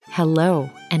Hello,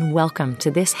 and welcome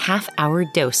to this half-hour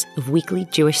dose of weekly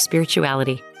Jewish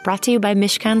spirituality, brought to you by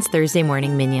Mishkan's Thursday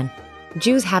morning Minyan.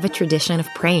 Jews have a tradition of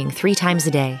praying 3 times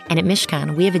a day, and at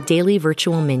Mishkan, we have a daily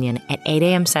virtual Minyan at 8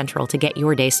 a.m. Central to get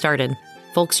your day started.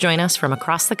 Folks join us from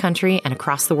across the country and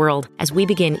across the world as we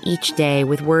begin each day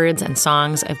with words and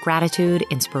songs of gratitude,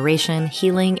 inspiration,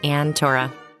 healing, and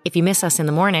Torah. If you miss us in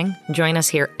the morning, join us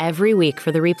here every week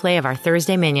for the replay of our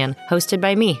Thursday Minyan, hosted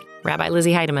by me, Rabbi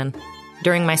Lizzie Heidemann.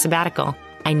 During my sabbatical,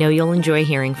 I know you'll enjoy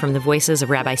hearing from the voices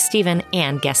of Rabbi Stephen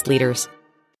and guest leaders.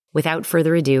 Without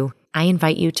further ado, I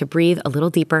invite you to breathe a little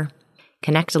deeper,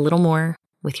 connect a little more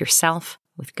with yourself,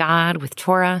 with God, with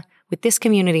Torah, with this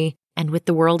community, and with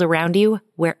the world around you,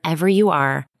 wherever you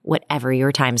are, whatever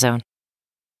your time zone.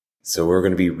 So we're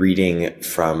going to be reading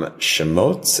from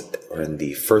Shemot. We're in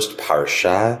the first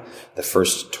Parashat, the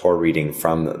first Torah reading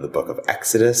from the book of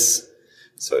Exodus.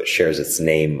 So it shares its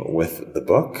name with the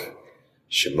book.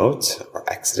 Shemot, or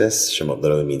Exodus. Shemot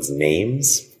literally means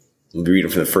names. We'll be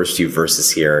reading from the first few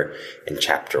verses here in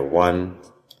chapter 1.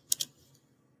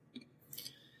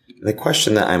 And the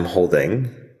question that I'm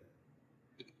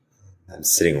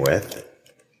sitting with,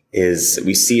 is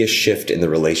we see a shift in the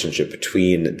relationship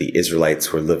between the Israelites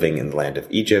who are living in the land of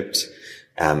Egypt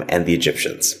and the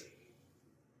Egyptians.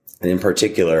 And in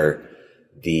particular,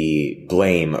 the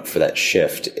blame for that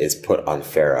shift is put on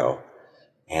Pharaoh.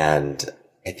 And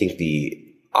I think the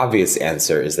obvious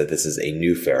answer is that this is a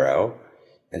new Pharaoh.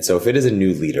 And so if it is a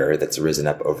new leader that's risen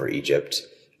up over Egypt,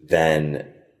 then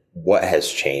what has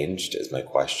changed is my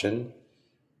question.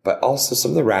 But also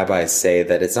some of the rabbis say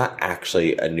that it's not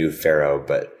actually a new Pharaoh,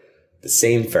 but the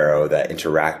same Pharaoh that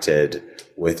interacted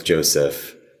with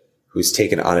Joseph, who's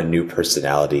taken on a new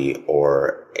personality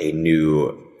or a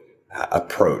new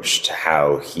approach to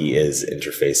how he is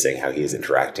interfacing, how he is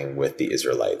interacting with the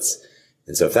Israelites.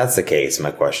 And so if that's the case,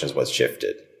 my question is what's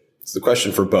shifted? It's the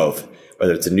question for both,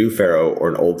 whether it's a new Pharaoh or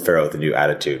an old Pharaoh with a new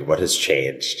attitude. What has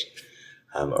changed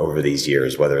over these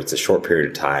years, whether it's a short period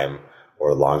of time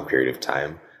or a long period of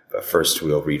time? But first,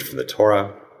 we'll read from the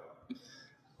Torah.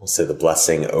 We'll say the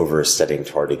blessing over studying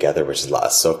Torah together, which is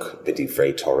La'asok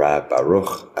b'divrei Torah,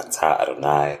 Baruch atah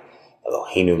Adonai,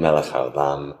 Eloheinu melech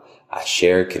haolam,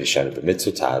 asher kiddushanu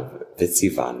b'mitzvotav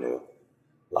v'tzivanu.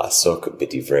 La'asok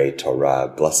b'divrei Torah,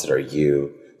 blessed are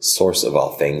you, source of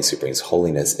all things, who brings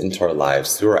holiness into our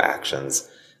lives through our actions,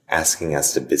 asking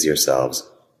us to busy ourselves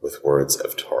with words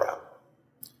of Torah.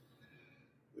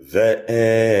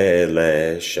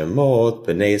 Ve'ele Shemot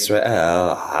b'nei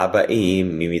Yisrael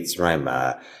haba'im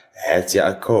mimitzrayma et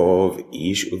Yaakov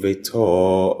ish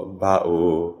uveito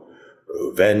ba'u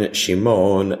Reuven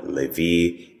Shimon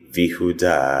Levi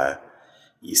Vihuda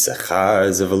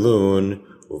Yisachar Zevulun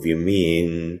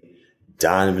Uvyamin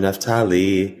Dan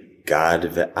v'Naftali Gad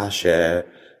ve'Asher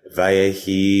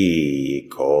Vayehi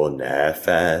Kol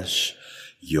Nefesh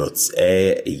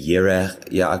Yotzei Yerech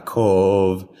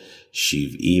Yaakov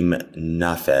Shiv'im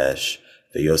Nafesh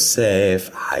Ve'Yosef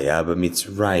Haya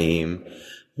b'Mitzrayim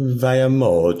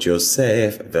Vayamot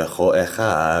Yosef V'cho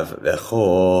Echav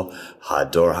V'cho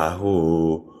Hador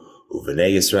Hahu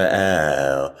U'vnei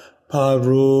Yisrael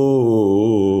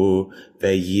Paru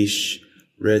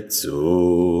Ve'yishretzu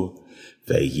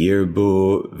Ve'yirbu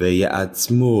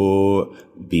Ve'yatzmu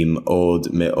Bim'od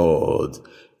me'od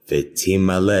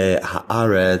Ve'timale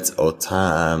ha'aretz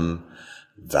otam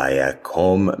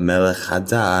Vayakom melech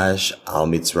hadash al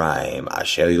Mitzrayim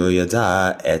asher lo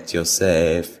yada et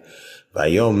Yosef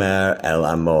Vayomer el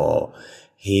amo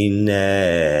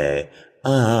hine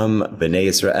am b'nei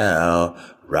Yisrael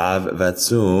rav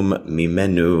vatzum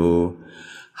mimenu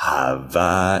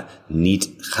hava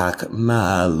nitchak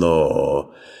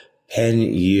malo pen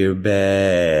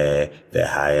yirbe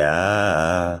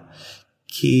v'haya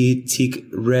ki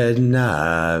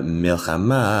tikredna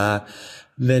milchama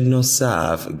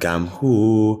Venosaf gam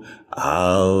hu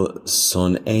al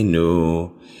sonenu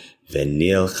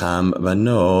venilcham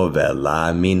vano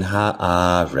vela min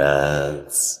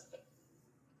haaretz.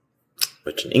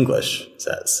 Which in English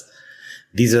says,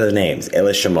 these are the names,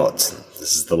 Ele Shemot.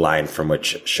 This is the line from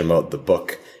which Shemot, the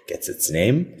book, gets its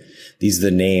name. These are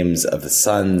the names of the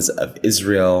sons of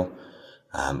Israel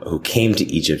who came to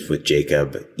Egypt with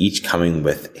Jacob, each coming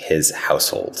with his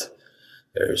household.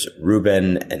 There's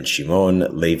Reuben and Shimon,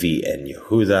 Levi and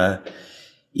Yehuda,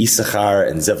 Issachar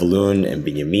and Zevulun and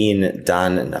Binyamin,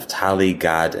 Dan and Naphtali,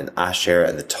 Gad and Asher,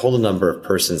 and the total number of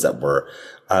persons that were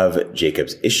of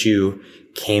Jacob's issue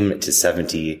came to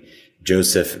 70,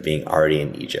 Joseph being already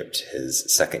in Egypt, his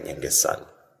second youngest son.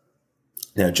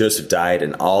 Now Joseph died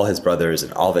and all his brothers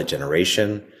and all that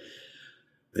generation.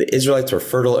 The Israelites were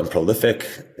fertile and prolific.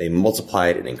 They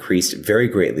multiplied and increased very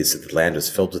greatly so the land was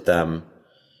filled with them.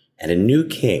 And a new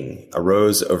king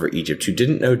arose over Egypt who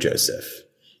didn't know Joseph.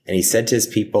 And he said to his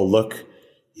people, look,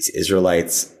 these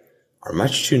Israelites are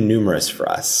much too numerous for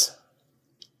us.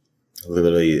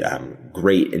 Literally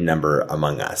great in number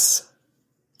among us.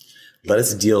 Let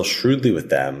us deal shrewdly with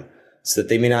them so that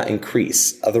they may not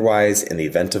increase. Otherwise, in the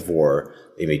event of war,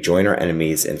 they may join our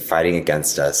enemies in fighting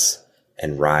against us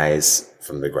and rise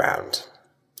from the ground.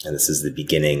 And this is the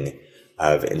beginning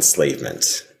of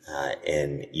enslavement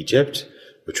in Egypt,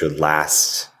 which would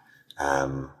last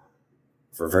for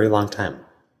a very long time.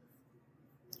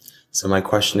 So my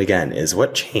question again is,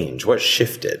 what changed? What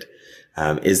shifted?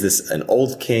 Is this an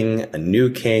old king, a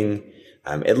new king?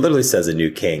 It literally says a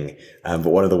new king, but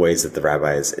one of the ways that the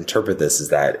rabbis interpret this is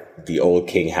that the old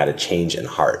king had a change in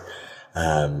heart.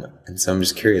 And so I'm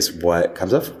just curious what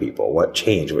comes up for people. What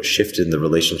changed? What shifted in the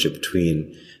relationship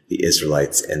between the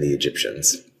Israelites and the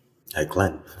Egyptians?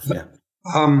 Glenn. Yeah.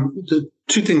 The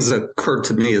two things that occurred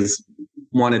to me is,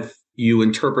 one, if you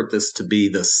interpret this to be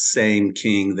the same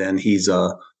king, then he's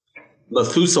a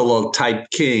Methuselah type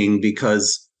king,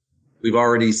 because we've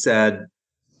already said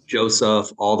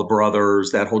Joseph, all the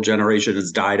brothers, that whole generation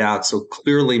has died out. So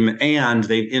clearly, and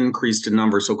they've increased in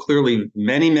number. So clearly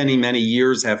many, many, many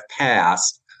years have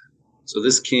passed. So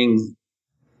this king,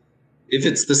 if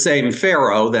it's the same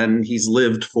Pharaoh, then he's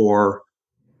lived for,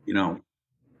 a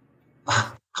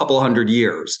couple hundred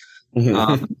years.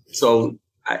 So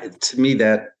to me,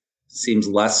 that seems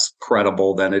less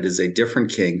credible than it is a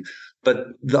different king. But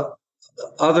the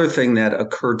other thing that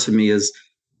occurred to me is,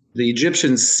 the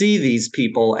Egyptians see these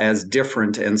people as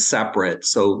different and separate.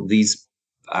 So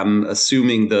I'm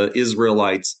assuming the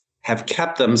Israelites have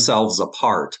kept themselves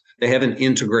apart. They haven't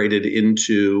integrated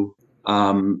into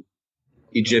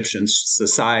Egyptian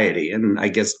society. And I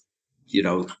guess,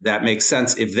 that makes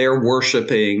sense. If they're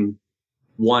worshiping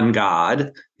one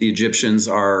God, the Egyptians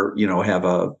have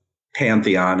a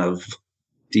pantheon of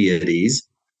deities.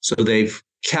 So they've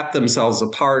kept themselves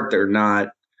apart. They're not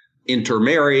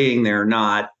intermarrying. They're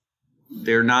not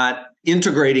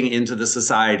integrating into the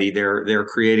society. They're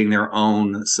creating their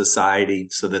own society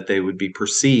so that they would be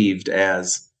perceived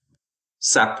as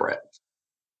separate.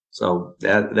 So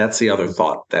that's the other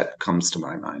thought that comes to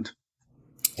my mind.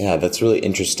 Yeah, that's really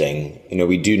interesting.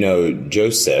 We do know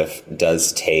Joseph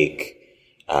does take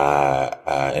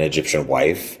an Egyptian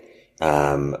wife,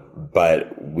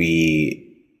 but we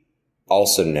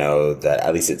also know that,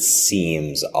 at least it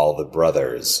seems, all the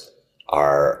brothers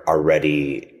are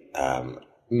already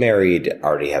married,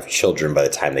 already have children by the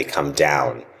time they come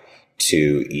down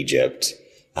to Egypt.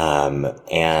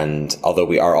 And although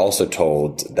we are also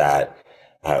told that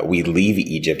we leave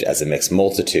Egypt as a mixed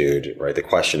multitude, right? The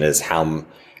question is how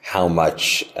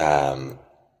much,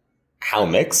 how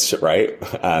mixed, right?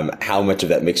 How much of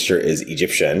that mixture is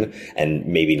Egyptian and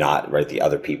maybe not, right? The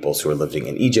other peoples who are living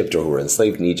in Egypt or who were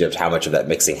enslaved in Egypt, how much of that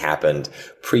mixing happened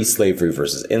pre-slavery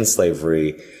versus in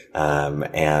slavery? And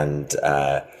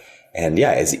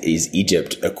yeah, is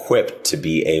Egypt equipped to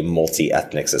be a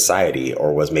multi-ethnic society,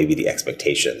 or was maybe the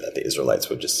expectation that the Israelites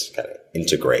would just kind of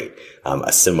integrate,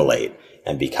 assimilate,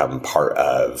 and become part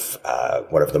of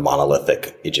whatever the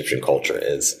monolithic Egyptian culture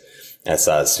is? As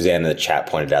Suzanne in the chat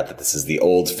pointed out, that this is the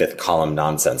old fifth column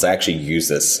nonsense. I actually use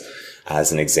this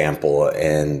as an example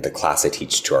in the class I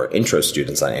teach to our intro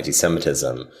students on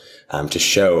anti-Semitism, to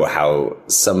show how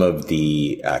some of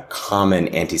the common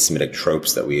anti-Semitic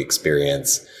tropes that we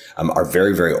experience are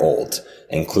very, very old,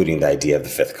 including the idea of the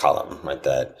fifth column, right?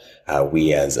 That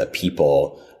we as a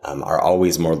people are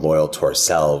always more loyal to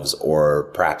ourselves,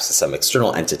 or perhaps to some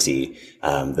external entity,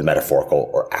 the metaphorical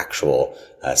or actual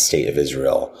state of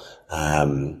Israel,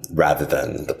 rather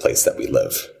than the place that we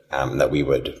live, that we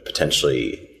would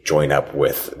potentially join up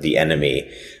with the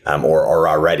enemy, or are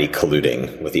already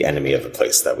colluding with the enemy of the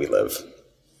place that we live.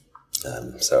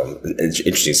 So it's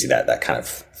interesting to see that kind of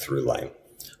through line.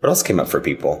 What else came up for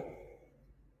people?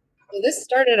 Well, this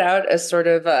started out as sort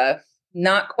of a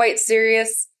not quite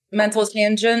serious mental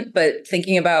tangent, but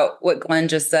thinking about what Glenn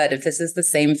just said, if this is the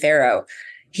same Pharaoh,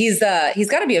 he's got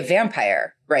to be a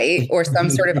vampire, right? Or some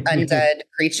sort of undead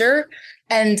creature.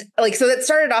 And so that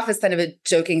started off as kind of a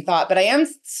joking thought, but I am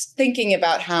thinking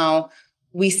about how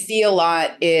we see a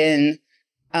lot in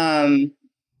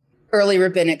early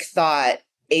rabbinic thought,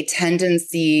 a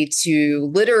tendency to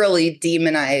literally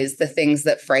demonize the things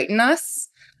that frighten us.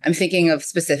 I'm thinking of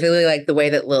specifically like the way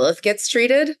that Lilith gets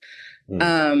treated.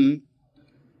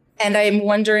 And I'm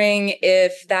wondering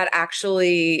if that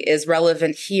actually is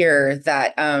relevant here,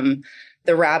 that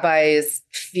the rabbis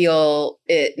feel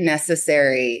it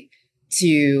necessary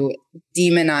to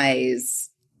demonize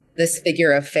this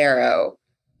figure of Pharaoh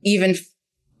even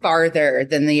farther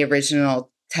than the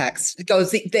original text.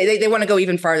 They want to go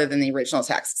even farther than the original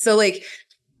text. So like,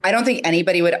 I don't think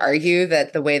anybody would argue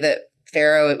that the way that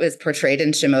Pharaoh was portrayed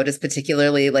in Shemot is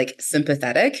particularly like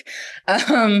sympathetic.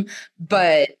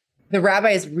 But the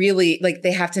rabbis really like,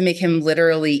 they have to make him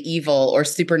literally evil or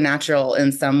supernatural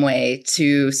in some way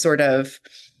to sort of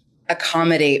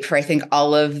accommodate for, I think,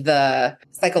 all of the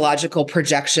psychological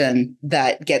projection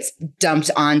that gets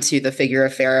dumped onto the figure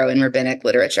of Pharaoh in rabbinic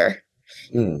literature.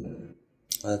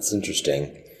 That's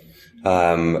interesting.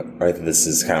 Right. This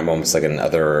is kind of almost like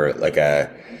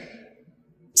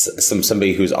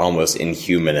somebody who's almost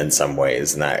inhuman in some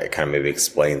ways. And that kind of maybe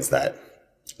explains that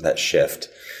shift.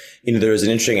 There was an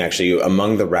interesting, actually,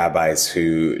 among the rabbis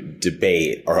who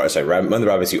among the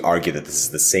rabbis who argue that this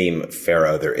is the same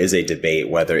Pharaoh, there is a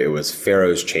debate whether it was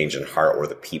Pharaoh's change in heart or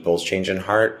the people's change in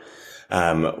heart.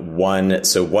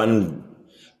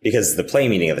 Because the plain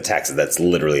meaning of the text is that's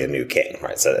literally a new king,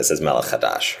 right? So it says Melech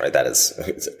Hadash, right? That is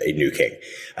a new king.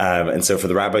 And so for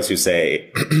the rabbis who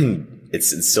say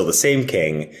it's still the same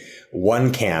king,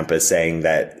 one camp is saying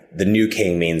that the new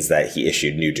king means that he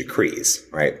issued new decrees,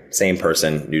 right? Same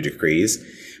person, new decrees.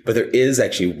 But there is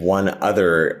actually one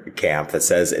other camp that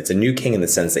says it's a new king in the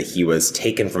sense that he was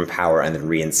taken from power and then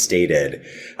reinstated,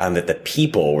 that the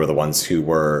people were the ones who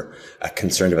were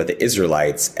concerned about the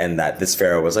Israelites, and that this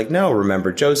Pharaoh was like, no,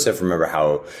 remember Joseph, remember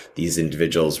how these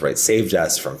individuals, right, saved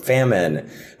us from famine.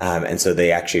 And so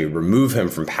they actually remove him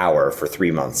from power for 3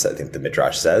 months, I think the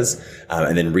Midrash says,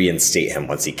 and then reinstate him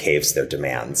once he caves to their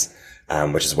demands,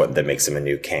 which is what that makes him a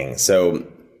new king. So,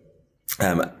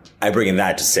 I bring in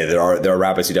that to say there are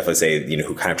rabbis who definitely say,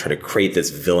 who kind of try to create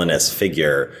this villainous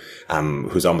figure,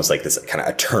 who's almost like this kind of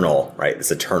eternal, right?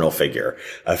 This eternal figure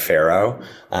of Pharaoh.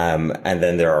 And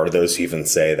then there are those who even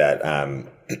say that,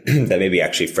 that maybe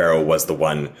actually Pharaoh was the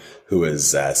one who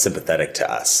was sympathetic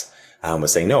to us,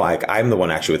 was saying, no, I'm the one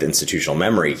actually with institutional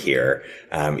memory here.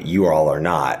 You all are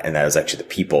not. And that was actually the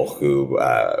people who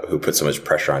put so much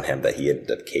pressure on him that he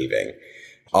ended up caving.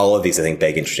 All of these, I think,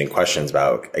 beg interesting questions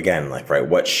about, again, like, right,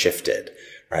 what shifted,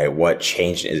 right? What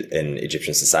changed in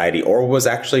Egyptian society, or were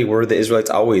the Israelites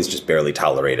always just barely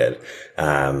tolerated?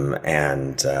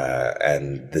 And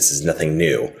this is nothing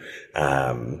new.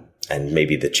 And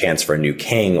maybe the chance for a new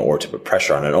king or to put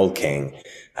pressure on an old king,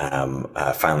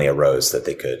 finally arose that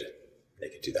they could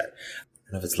do that. I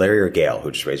don't know if it's Larry or Gail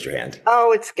who just raised your hand.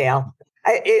 Oh, it's Gail.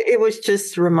 It was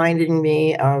just reminding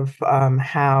me of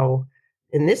how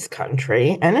in this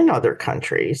country and in other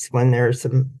countries, when there's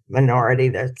a minority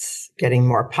that's getting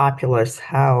more populous,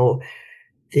 how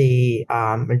the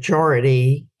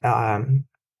majority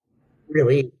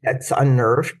really gets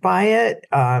unnerved by it.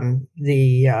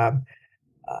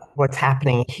 What's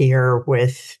happening here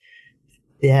with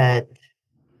that,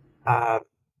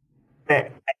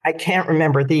 I can't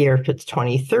remember the year, if it's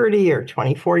 2030 or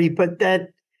 2040, but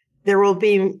that there will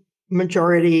be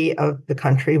majority of the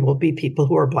country will be people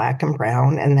who are Black and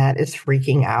brown, and that is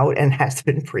freaking out and has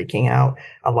been freaking out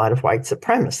a lot of white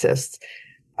supremacists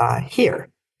here.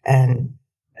 And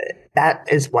that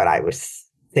is what I was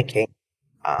thinking,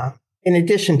 in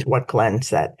addition to what Glenn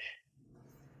said.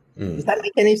 Does that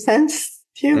make any sense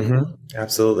to you? Mm-hmm.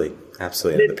 Absolutely.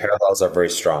 Absolutely. The parallels are very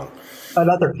strong. But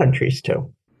other countries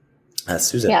too.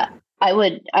 Susan. Yeah, I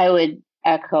would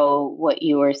echo what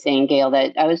you were saying, Gail,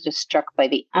 that I was just struck by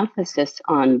the emphasis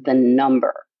on the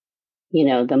number,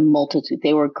 the multitude.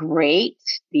 They were great,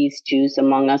 these Jews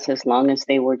among us, as long as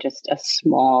they were just a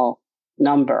small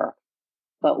number.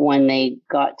 But when they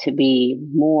got to be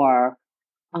more,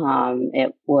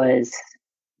 it was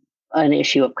an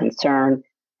issue of concern.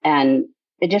 And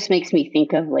it just makes me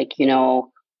think of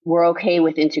we're okay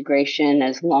with integration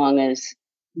as long as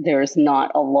there's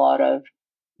not a lot of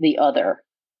the other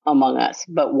among us.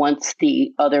 But once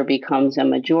the other becomes a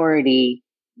majority,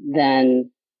 then,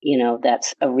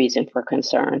 that's a reason for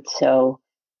concern. So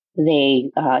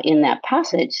they, in that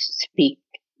passage, speak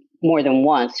more than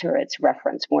once, or it's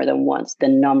referenced more than once, the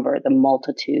number, the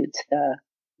multitudes,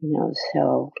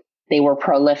 so they were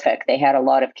prolific. They had a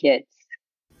lot of kids.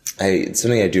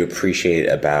 Something I do appreciate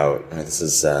about, this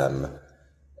is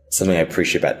something I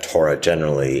appreciate about Torah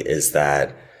generally, is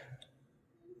that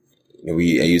I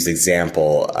use the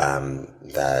example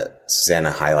that Susanna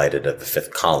highlighted of the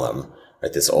fifth column,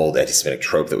 right? This old anti-Semitic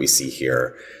trope that we see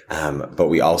here. But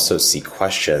we also see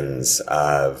questions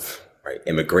of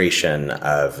immigration,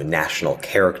 of national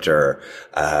character,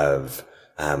 of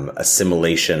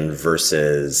assimilation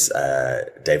versus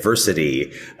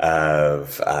diversity,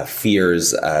 of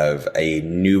fears of a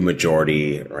new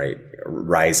majority, right,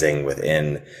 rising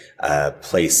within a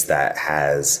place that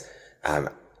has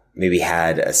maybe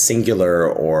had a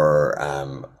singular or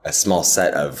a small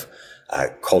set of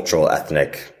cultural,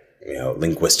 ethnic,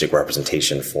 linguistic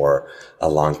representation for a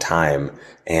long time.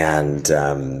 And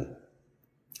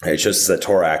it shows us that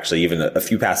Torah actually, even a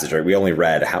few passages, right? We only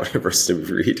read, how many verses did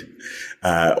we read?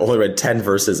 Only read 10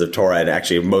 verses of Torah, and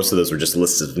actually most of those were just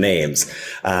lists of names.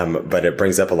 But it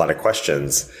brings up a lot of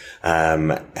questions,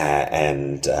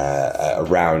 and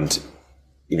around,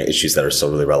 issues that are still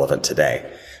really relevant today.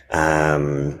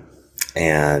 And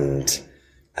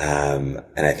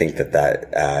I think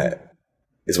that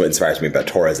is what inspires me about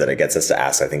Torah, is that it gets us to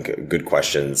ask, I think, good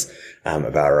questions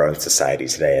about our own society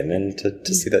today, and then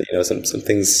to see that some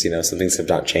things have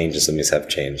not changed and some things have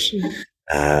changed.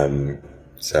 I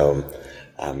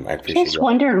appreciate. I just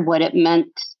wondered what it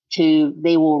meant to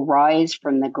 "they will rise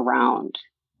from the ground."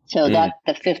 So that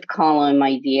the fifth column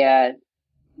idea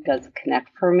does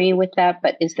connect for me with that.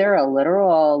 But is there a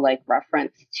literal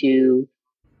reference to?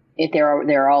 If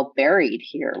they're all buried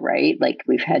here, right? Like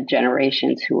we've had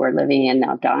generations who are living and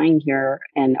now dying here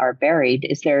and are buried.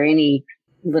 Is there any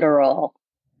literal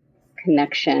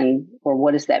connection, or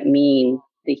what does that mean?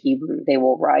 The Hebrew, they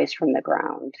will rise from the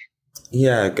ground.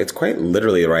 Yeah, it's quite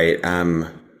literally, right?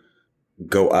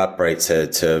 Go up, right? To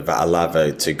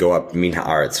va'alava, to go up min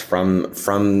haaretz,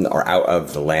 from or out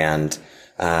of the land.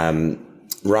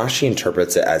 Rashi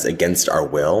interprets it as against our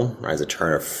will, or as a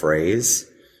turn of phrase.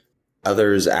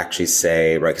 Others actually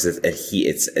say, right, because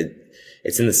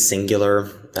it's in the singular,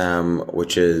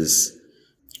 which is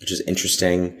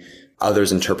interesting.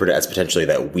 Others interpret it as potentially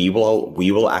that we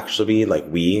will actually be,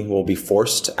 we will be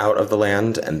forced out of the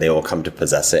land and they will come to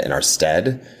possess it in our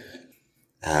stead.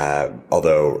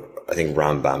 Although I think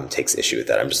Rambam takes issue with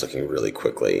that. I'm just looking really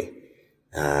quickly.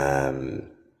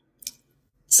 Some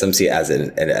see it as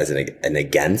an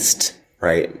against,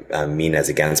 right? Mean as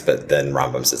against, but then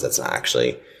Rambam says that's not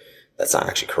actually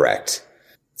correct.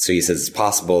 So he says it's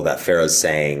possible that Pharaoh's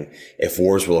saying, if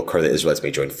wars will occur, the Israelites may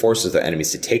join forces with their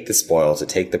enemies to take the spoil, to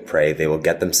take the prey. They will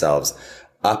get themselves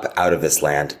up out of this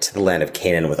land to the land of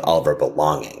Canaan with all of our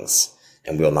belongings,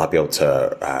 and we will not be able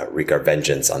to wreak our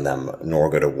vengeance on them,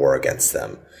 nor go to war against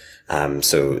them.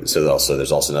 So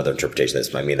there's also another interpretation.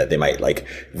 This might mean that they might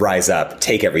rise up,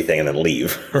 take everything, and then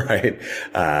leave, right?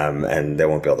 And they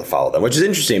won't be able to follow them, which is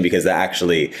interesting because that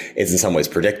actually is in some ways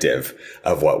predictive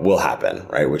of what will happen,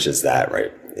 right? Which is that,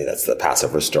 right? That's the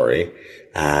Passover story,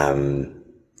 of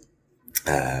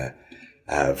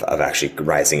actually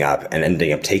rising up and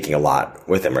ending up taking a lot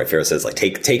with them, right? Pharaoh says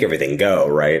take everything, go,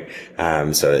 right?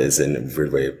 So it is in a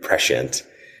weird way prescient.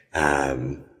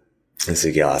 And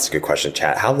so Gail asked a good question in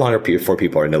chat. How long before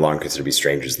people are no longer considered to be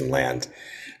strangers in the land?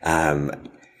 And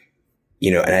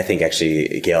I think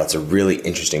actually, Gail, it's a really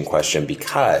interesting question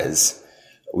because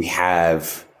we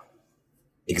have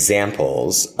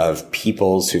examples of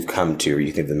peoples who've come to,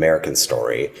 you think of the American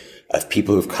story, of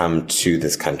people who've come to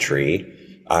this country,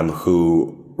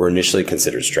 who were initially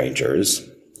considered strangers,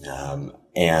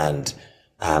 and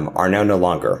are now no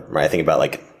longer, right? I think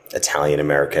about Italian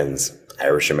Americans,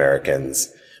 Irish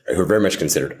Americans, who are very much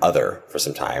considered other for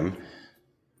some time.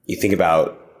 You think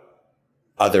about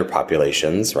other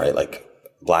populations, right? Like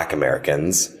Black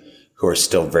Americans, who are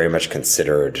still very much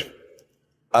considered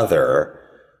other,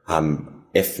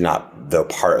 if not the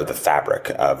part of the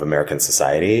fabric of American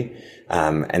society.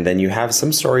 And then you have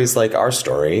some stories like our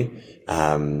story,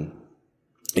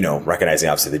 recognizing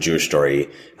obviously the Jewish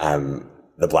story,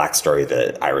 the Black story,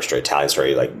 the Irish story, Italian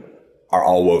story, are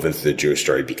all woven through the Jewish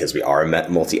story because we are a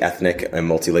multi-ethnic and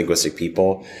multi-linguistic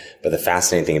people. But the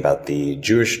fascinating thing about the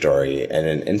Jewish story, and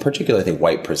in particular, I think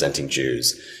white presenting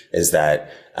Jews, is that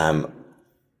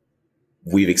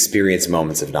we've experienced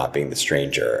moments of not being the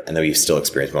stranger, and then we've still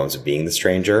experienced moments of being the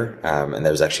stranger. And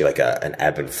there's actually an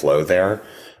ebb and flow there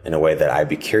in a way that I'd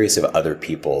be curious if other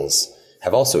peoples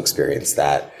have also experienced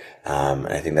that. And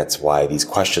I think that's why these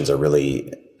questions are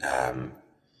really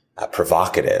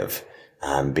provocative.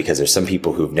 Because there's some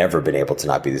people who've never been able to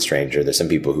not be the stranger. There's some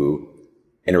people who,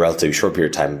 in a relatively short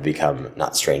period of time, have become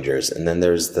not strangers. And then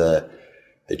there's the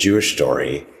Jewish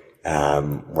story,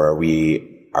 where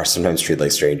we are sometimes treated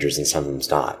like strangers and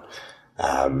sometimes not,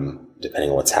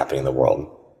 depending on what's happening in the world.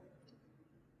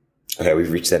 Okay,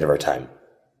 we've reached the end of our time.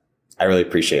 I really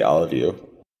appreciate all of you.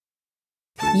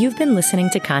 You've been listening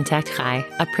to Contact Chai,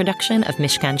 a production of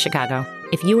Mishkan Chicago.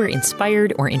 If you were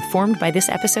inspired or informed by this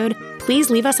episode, please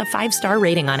leave us a 5-star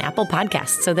rating on Apple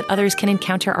Podcasts so that others can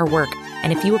encounter our work.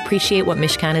 And if you appreciate what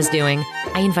Mishkan is doing,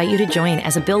 I invite you to join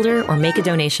as a builder or make a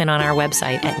donation on our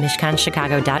website at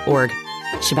mishkanchicago.org.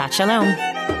 Shabbat Shalom.